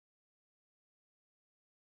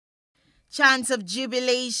Chants of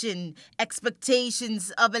jubilation,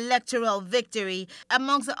 expectations of electoral victory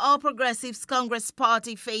amongst the All Progressives Congress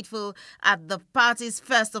Party faithful at the party's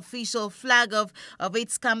first official flag-off of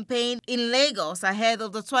its campaign in Lagos ahead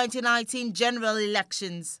of the 2019 general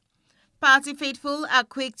elections. Party faithful are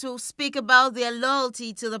quick to speak about their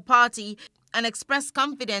loyalty to the party and express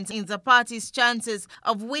confidence in the party's chances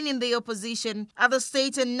of winning the opposition at the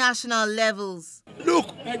state and national levels.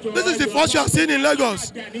 Look, this is the first you are seeing in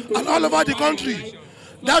Lagos and all over the country.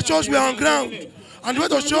 That shows we are on ground. And the way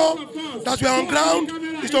to show that we are on ground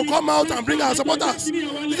is to come out and bring our supporters.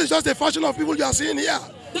 This is just a fashion of people you are seeing here.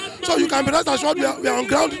 So you can be rest assured we are on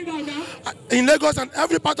ground in Lagos and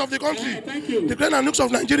every part of the country, the grand and nooks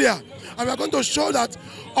of Nigeria. And we are going to show that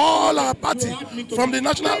all our party, from the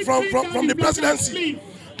national, from the presidency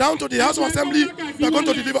down to the House of Assembly, we are going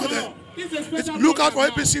to deliver them. Look out for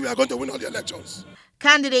APC, we are going to win all the elections.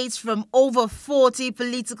 Candidates from over 40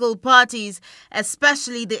 political parties,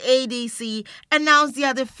 especially the ADC, announced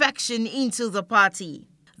their defection into the party.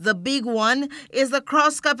 The big one is the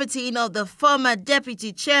cross-carpeting of the former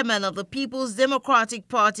deputy chairman of the People's Democratic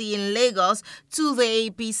Party in Lagos to the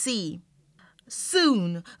APC.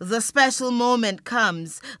 Soon, the special moment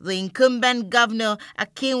comes. The incumbent governor,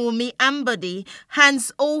 Akinwumi Ambode,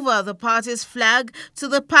 hands over the party's flag to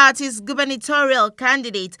the party's gubernatorial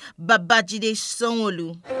candidate, Babajide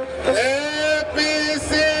Sanwo-olu.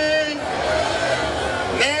 APC,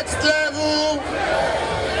 next level.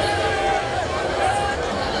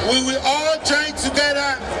 We will all join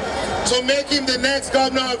together to make him the next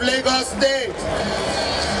governor of Lagos State.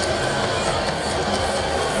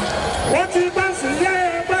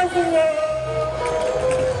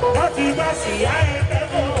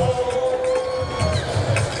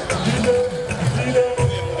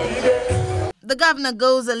 The governor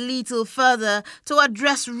goes a little further to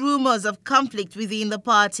address rumors of conflict within the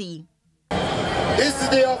party. This is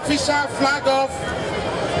the official flag off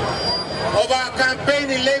of our campaign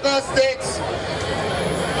in Lagos State,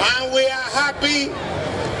 and we are happy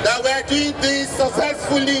that we are doing this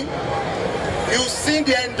successfully. You've seen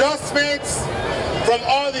the endorsements from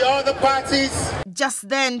all the other parties. Just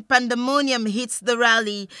then, pandemonium hits the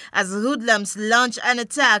rally as hoodlums launch an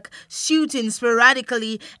attack, shooting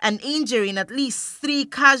sporadically and injuring at least 3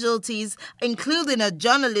 casualties, including a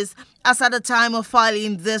journalist, as at the time of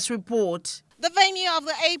filing this report. The venue of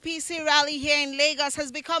the APC rally here in Lagos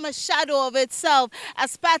has become a shadow of itself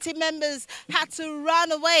as party members had to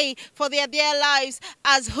run away for their dear lives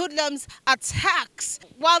as hoodlums attacks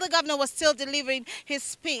while the governor was still delivering his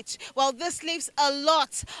speech. Well, this leaves a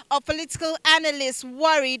lot of political analysts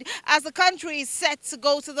worried as the country is set to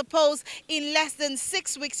go to the polls in less than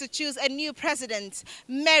 6 weeks to choose a new president.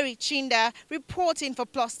 Mary Chinda reporting for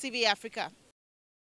Plus TV Africa.